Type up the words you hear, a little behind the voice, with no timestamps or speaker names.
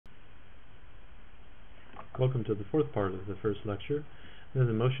Welcome to the fourth part of the first lecture. This is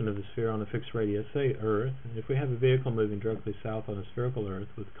the motion of the sphere on a fixed radius, say Earth. If we have a vehicle moving directly south on a spherical Earth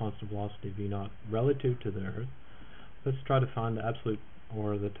with constant velocity v0 relative to the Earth, let's try to find the absolute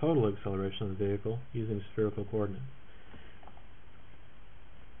or the total acceleration of the vehicle using spherical coordinates.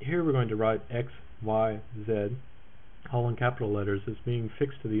 Here we're going to write x, y, z, all in capital letters, as being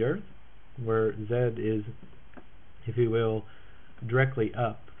fixed to the Earth, where z is, if you will, directly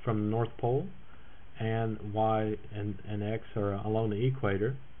up from the North Pole, and y and x are along the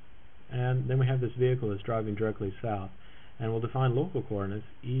equator, and then we have this vehicle that's driving directly south, and we'll define local coordinates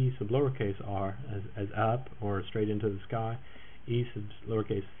e sub lowercase r as up or straight into the sky, e sub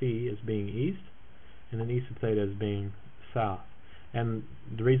lowercase phi as being east, and then e sub theta as being south. And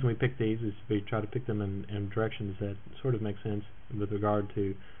the reason we pick these is we try to pick them in directions that sort of make sense with regard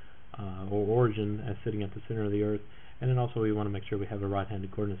to or origin as sitting at the center of the Earth. And then also we want to make sure we have a right-handed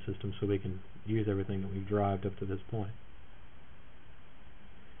coordinate system so we can use everything that we've derived up to this point.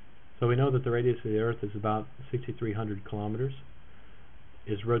 So we know that the radius of the Earth is about 6,300 kilometers.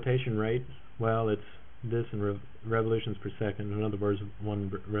 Its rotation rate, well, it's this in revolutions per second. In other words,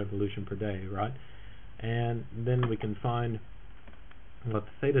 1 revolution per day, right? And then we can find what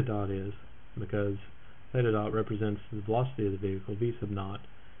the theta dot is, because theta dot represents the velocity of the vehicle, v sub naught,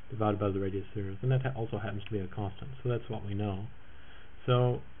 divided by the radius of the Earth, and that also happens to be a constant, so that's what we know.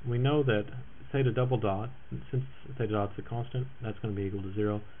 So we know that theta double dot, since theta dot's a constant, that's going to be equal to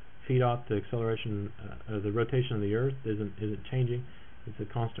 0. Phi dot, the acceleration, the rotation of the Earth isn't changing; it's a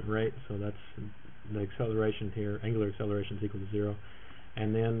constant rate, so that's the acceleration here. Angular acceleration is equal to 0,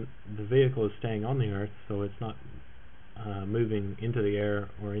 and then the vehicle is staying on the Earth, so it's not moving into the air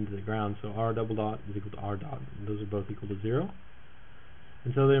or into the ground. So r double dot is equal to r dot. Those are both equal to 0.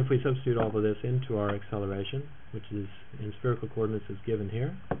 And so then if we substitute all of this into our acceleration, which is in spherical coordinates as given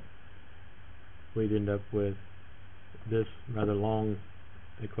here, we'd end up with this rather long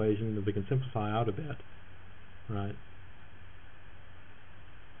equation that we can simplify out a bit, right?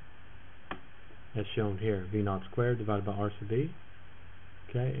 As shown here, v0 squared divided by r sub e,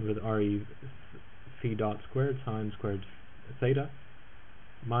 okay, and with re phi dot squared sine squared theta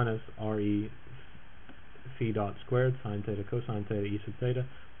minus re phi dot squared sine theta cosine theta e sub theta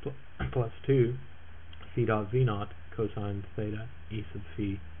plus 2 phi dot v0 cosine theta e sub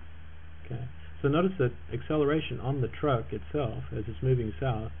phi. Okay, so notice that acceleration on the truck itself as it's moving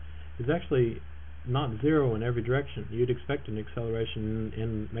south is actually not 0 in every direction. You'd expect an acceleration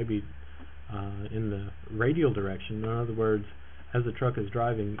in maybe in the radial direction. In other words, as the truck is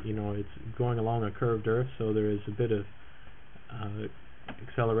driving, you know, it's going along a curved Earth, so there is a bit of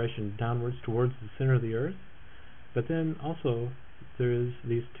acceleration downwards towards the center of the Earth. But then also there is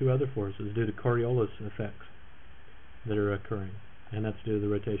these two other forces due to Coriolis effects that are occurring, and that's due to the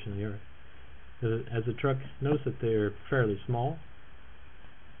rotation of the Earth. As the truck, notice that they're fairly small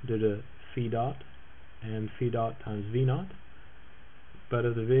due to phi dot and phi dot times v0, but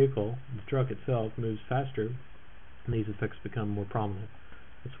as the vehicle, the truck itself, moves faster, these effects become more prominent.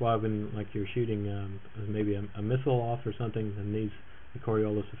 That's why when you're shooting maybe a missile off or something, then the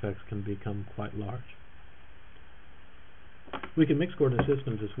Coriolis effects can become quite large. We can mix coordinate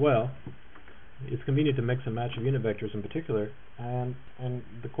systems as well. It's convenient to mix and match of unit vectors in particular, and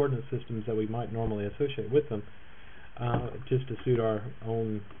the coordinate systems that we might normally associate with them, just to suit our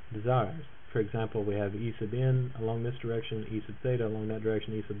own desires. For example, we have e sub n along this direction, e sub theta along that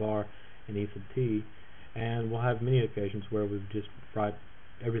direction, e sub r, and e sub t, and we'll have many occasions where we just write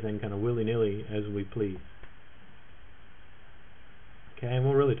everything kind of willy-nilly as we please. Okay, and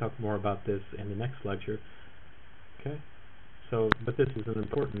we'll really talk more about this in the next lecture. Okay, so, but this is an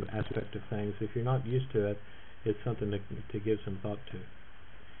important aspect of things. If you're not used to it, it's something to give some thought to.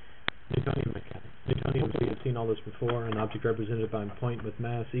 Newtonian mechanics. Newtonian, we have seen all this before. An object represented by a point with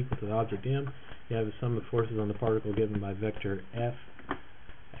mass equal to the object m. You have a sum of forces on the particle given by vector f,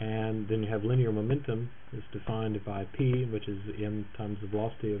 and then you have linear momentum is defined by p, which is m times the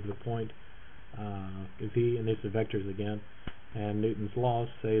velocity of the point v, and these are vectors again. And Newton's laws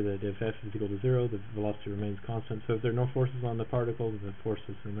say that if f is equal to 0, the velocity remains constant. So if there are no forces on the particle, the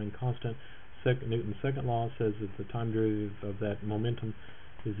forces remain constant. Newton's second law says that the time derivative of that momentum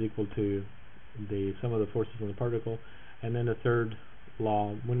is equal to the sum of the forces on the particle. And then the third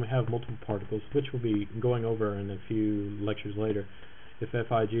law, when we have multiple particles, which we'll be going over in a few lectures later, if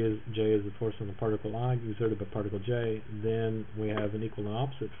Fij is the force on the particle I exerted by particle j, then we have an equal and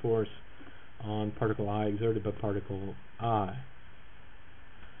opposite force on particle I exerted by particle I.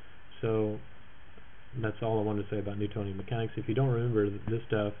 So that's all I wanted to say about Newtonian mechanics. If you don't remember this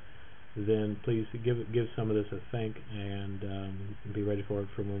stuff, then please give some of this a think and be ready for it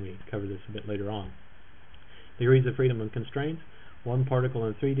when we cover this a bit later on. Degrees of freedom and constraints. One particle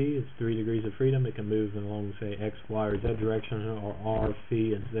in 3D is 3 degrees of freedom. It can move along, say, x, y, or z direction, or r,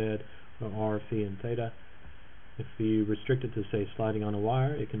 phi, and z, or r, phi, and theta. If you restrict it to, say, sliding on a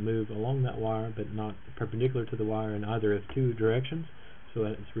wire, it can move along that wire, but not perpendicular to the wire in either of two directions, so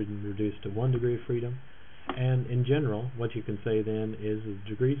that it's reduced to 1 degree of freedom. And in general, what you can say then is the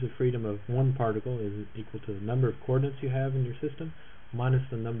degrees of freedom of one particle is equal to the number of coordinates you have in your system minus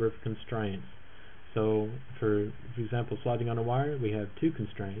the number of constraints. So, for example, sliding on a wire, we have two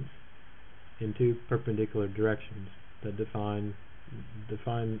constraints in two perpendicular directions that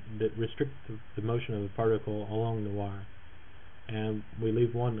restrict the motion of the particle along the wire, and we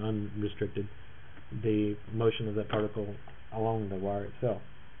leave one unrestricted, the motion of that particle along the wire itself.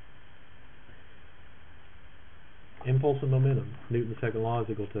 Impulse and momentum. Newton's second law is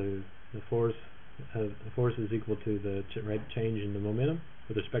equal to the force. The force is equal to the rate change in the momentum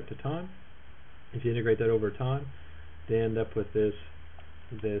with respect to time. If you integrate that over time, they end up with this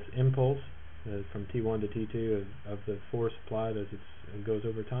impulse from T1 to T2 of the force applied as it goes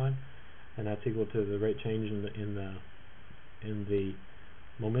over time, and that's equal to the rate change in the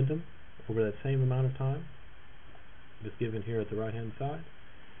momentum over that same amount of time. It's given here at the right hand side.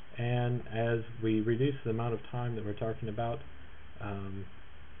 And as we reduce the amount of time that we're talking about,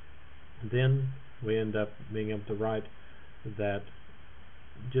 then we end up being able to write that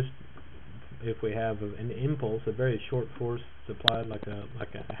just if we have an impulse, a very short force applied like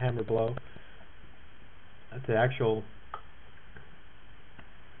a hammer blow, the actual,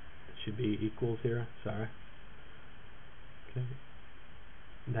 it should be equals here, sorry. Okay.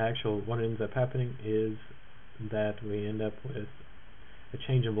 The actual, what ends up happening is that we end up with a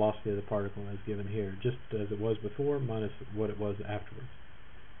change in velocity of the particle as given here, just as it was before minus what it was afterwards.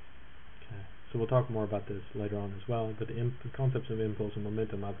 Okay. So we'll talk more about this later on as well, but the concepts of impulse and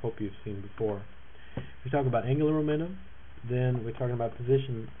momentum I hope you've seen before. If we talk about angular momentum, then we're talking about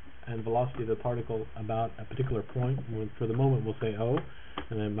position and velocity of the particle about a particular point. For the moment we'll say O,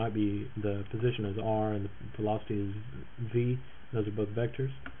 and then it might be the position is R and the velocity is V. Those are both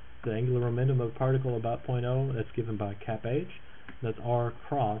vectors. The angular momentum of a particle about point O, that's given by cap H. That's R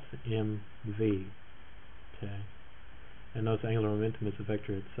cross mv. Okay. And notice angular momentum is a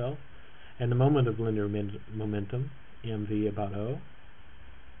vector itself. And the moment of linear momentum, mv about O.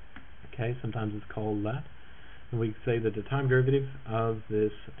 Okay, sometimes it's called that. And we say that the time derivative of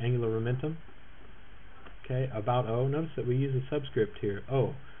this angular momentum, okay, about O, notice that we use a subscript here,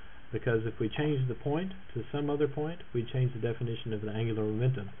 O, because if we change the point to some other point, we change the definition of the angular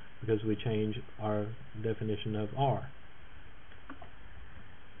momentum, because we change our definition of R.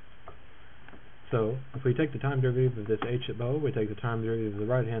 So, if we take the time derivative of this h of O, we take the time derivative of the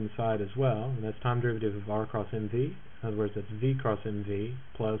right-hand side as well, and that's time derivative of R cross mv. In other words, that's V cross mv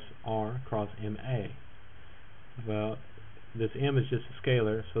plus R cross ma. Well, this m is just a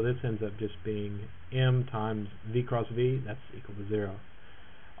scalar, so this ends up just being m times V cross V, that's equal to 0.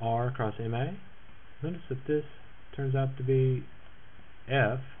 R cross ma. Notice that this turns out to be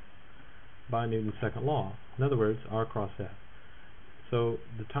F by Newton's second law. In other words, R cross F. So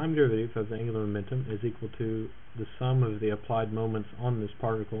the time derivative of the angular momentum is equal to the sum of the applied moments on this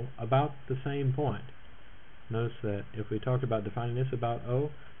particle about the same point. Notice that if we talk about defining this about O,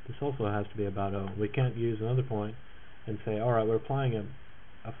 this also has to be about O. We can't use another point and say, alright, we're applying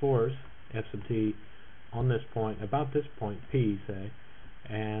a force, F sub t, on this point, about this point, P, say,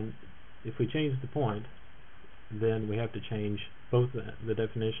 and if we change the point, then we have to change both the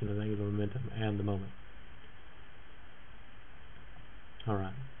definition of angular momentum and the moment.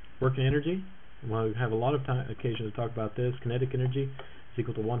 Alright, working energy. Well, we have a lot of occasion to talk about this. Kinetic energy is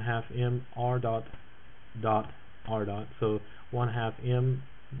equal to 1/2 m r dot r dot. So 1/2 m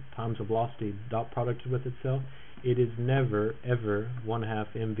times the velocity dot product with itself. It is never ever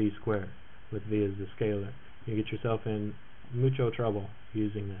 1/2 mv squared with v as the scalar. You get yourself in mucho trouble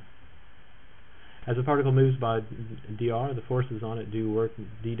using this. As a particle moves by dr, the forces on it do work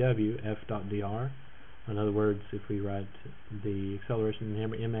dw f dot dr. In other words, if we write the acceleration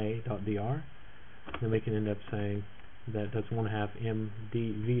in ma dot dr, then we can end up saying that that's 1/2 m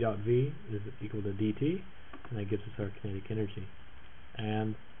v dot v is equal to dt, and that gives us our kinetic energy.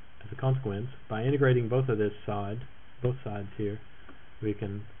 And as a consequence, by integrating both sides here, we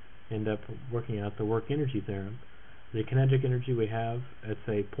can end up working out the work energy theorem. The kinetic energy we have at,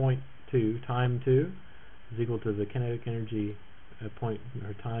 say, point 2, time 2, is equal to the kinetic energy at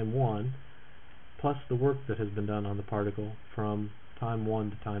time 1, plus the work that has been done on the particle from time 1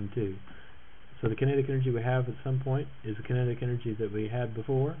 to time 2. So the kinetic energy we have at some point is the kinetic energy that we had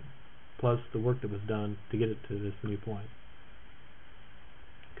before, plus the work that was done to get it to this new point.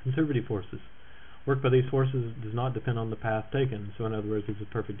 Conservative forces. Work by these forces does not depend on the path taken. So in other words, it's a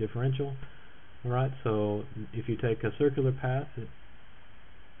perfect differential. Alright, so if you take a circular path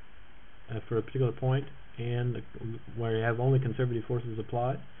for a particular point and where you have only conservative forces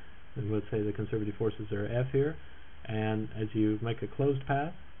applied, then let's say the conservative forces are F here, and as you make a closed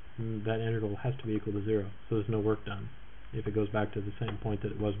path, that integral has to be equal to 0, so there's no work done if it goes back to the same point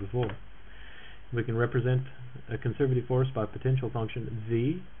that it was before. We can represent a conservative force by potential function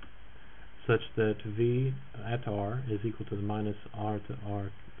V, such that V at R is equal to the minus R to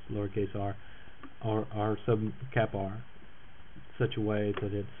R, lowercase r, or R sub cap R, such a way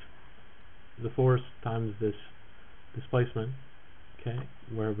that it's the force times this displacement, okay,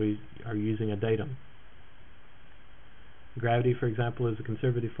 where we are using a datum. Gravity, for example, is a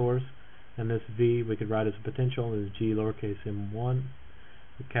conservative force, and this V we could write as a potential as G lowercase m1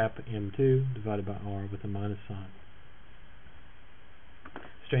 cap m2 divided by R with a minus sign.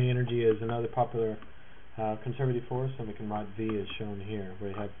 Strain energy is another popular conservative force, and we can write V as shown here,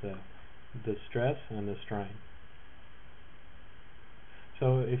 where you have the stress and the strain.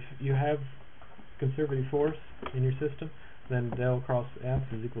 So if you have conservative force in your system, then del cross F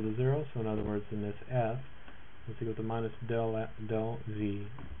is equal to 0, so in other words, in this F is equal to minus del V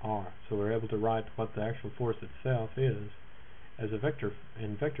R. So we're able to write what the actual force itself is as a vector,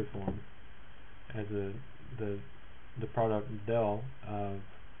 in vector form, as the product del of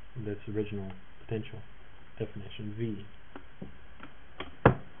this original potential definition V.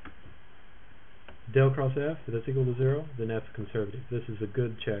 Del cross F, if that's equal to 0, then F is conservative. This is a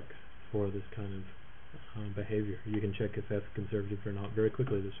good check for this kind of behavior. You can check if F is conservative or not very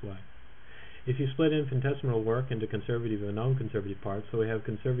quickly this way. If you split infinitesimal work into conservative and non-conservative parts, so we have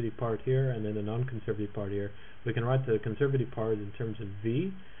conservative part here and then the non-conservative part here, we can write the conservative part in terms of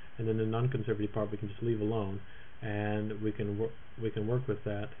V, and then the non-conservative part we can just leave alone, and we can work with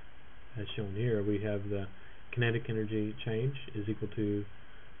that as shown here. We have the kinetic energy change is equal to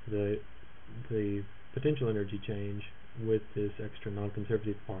the potential energy change with this extra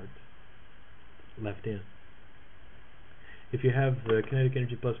non-conservative part left in. If you have the kinetic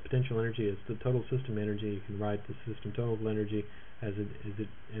energy plus potential energy as the total system energy, you can write the system total energy as it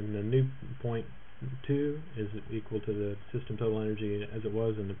in the new point 2 is equal to the system total energy as it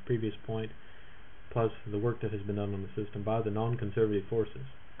was in the previous point, plus the work that has been done on the system by the non-conservative forces.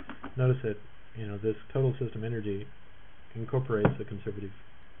 Notice that this total system energy incorporates the conservative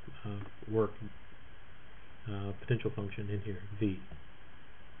work potential function in here, V.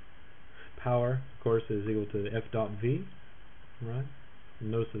 Power, of course, is equal to F dot V, right?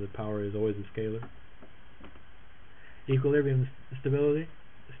 Notice that the power is always a scalar. Equilibrium stability.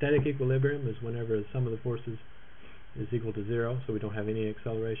 Static equilibrium is whenever the sum of the forces is equal to 0, so we don't have any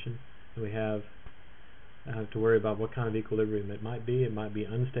acceleration, and we have to worry about what kind of equilibrium it might be. It might be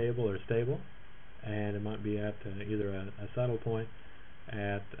unstable or stable, and it might be at either a saddle point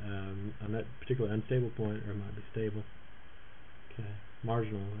at a particular unstable point, or it might be stable. Okay,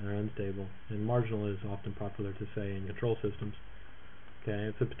 marginal or unstable, and marginal is often popular to say in control systems. Okay,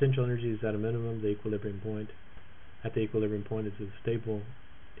 if the potential energy is at a minimum, the equilibrium point, at the equilibrium point it's a stable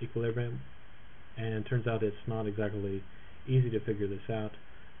equilibrium, and it turns out it's not exactly easy to figure this out.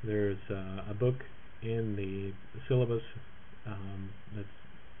 There's a book in the syllabus that's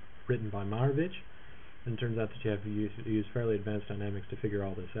written by Meyerowitz, and it turns out that you have to use fairly advanced dynamics to figure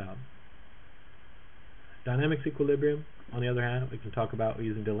all this out. Dynamics equilibrium, on the other hand, we can talk about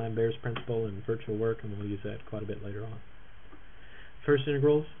using D'Alembert's principle in virtual work, and we'll use that quite a bit later on. First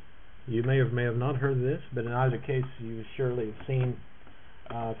integrals, you may or may have not heard of this, but in either case you surely have seen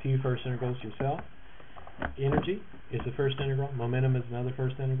a few first integrals yourself. Energy is the first integral, momentum is another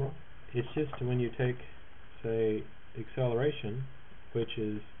first integral. It's just when you take, say, acceleration, which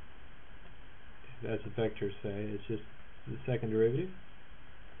is, as the vectors say, it's just the second derivative,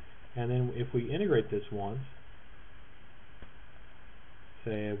 and then if we integrate this once,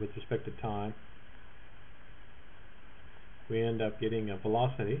 say with respect to time, we end up getting a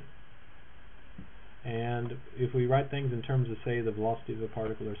velocity. And if we write things in terms of, say, the velocity of a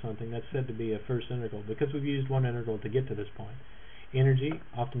particle or something, that's said to be a first integral, because we've used one integral to get to this point. Energy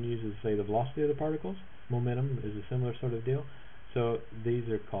often uses, say, the velocity of the particles. Momentum is a similar sort of deal. So these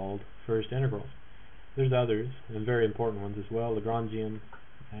are called first integrals. There's others, and very important ones as well, Lagrangian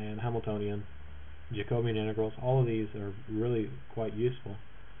and Hamiltonian, Jacobian integrals. All of these are really quite useful.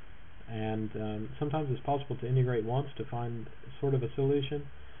 And sometimes it's possible to integrate once to find sort of a solution,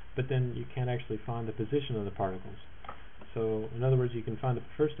 but then you can't actually find the position of the particles. So in other words, you can find the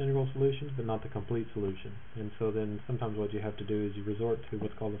first integral solution, but not the complete solution. And so then sometimes what you have to do is you resort to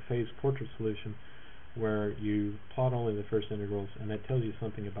what's called a phase portrait solution, where you plot only the first integrals, and that tells you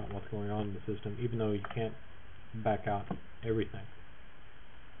something about what's going on in the system, even though you can't back out everything.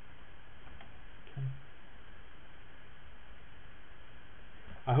 Okay.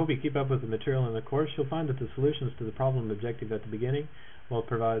 I hope you keep up with the material in the course. You'll find that the solutions to the problem objective at the beginning will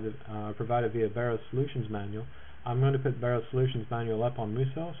provided via Barrow's Solutions Manual. I'm going to put Barrow's Solutions Manual up on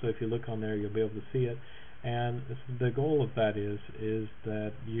Musel, so if you look on there you'll be able to see it. And the goal of that is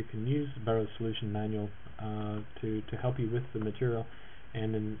that you can use Barrow's Solution Manual to help you with the material,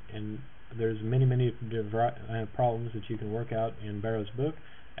 and there's many problems that you can work out in Barrow's book,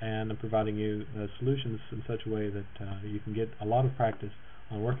 and I'm providing you solutions in such a way that you can get a lot of practice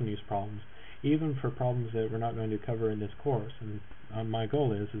on working these problems, even for problems that we're not going to cover in this course. And my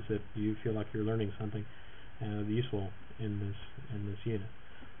goal is that you feel like you're learning something useful in this unit.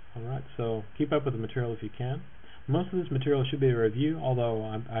 Alright, so keep up with the material if you can. Most of this material should be a review, although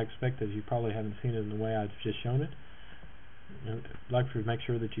I expect that you probably haven't seen it in the way I've just shown it. I'd like to make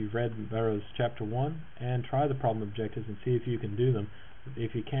sure that you've read Barrow's Chapter 1 and try the problem objectives and see if you can do them.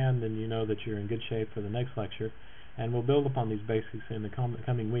 If you can, then you know that you're in good shape for the next lecture, and we'll build upon these basics in the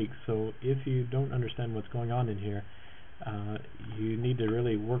coming weeks. So if you don't understand what's going on in here, you need to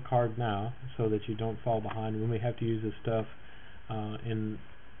really work hard now so that you don't fall behind when we have to use this stuff in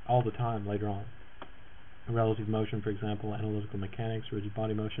all the time later on. Relative motion, for example, analytical mechanics, rigid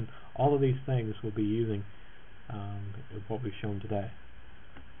body motion, all of these things we'll be using what we've shown today.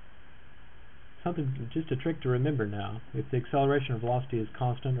 Just a trick to remember now: if the acceleration or velocity is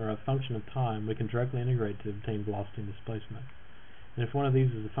constant or a function of time, we can directly integrate to obtain velocity and displacement. And if one of these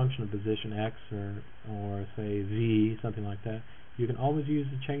is a function of position x or say v, something like that, you can always use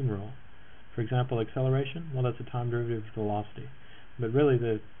the chain rule. For example, acceleration, well, that's a time derivative of velocity. But really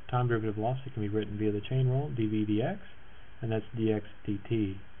the time derivative of velocity can be written via the chain rule, dv dx, and that's dx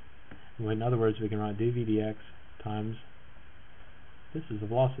dt. In other words, we can write dv dx times, this is the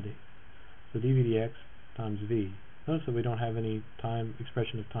velocity, so dv dx times v. Notice that we don't have any time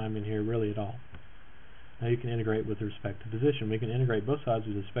expression of time in here really at all. Now you can integrate with respect to position. We can integrate both sides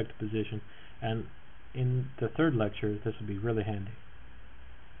with respect to position, and in the third lecture this will be really handy.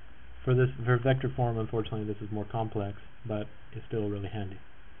 For vector form, unfortunately, this is more complex, but it's still really handy.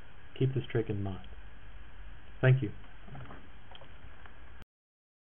 Keep this trick in mind. Thank you.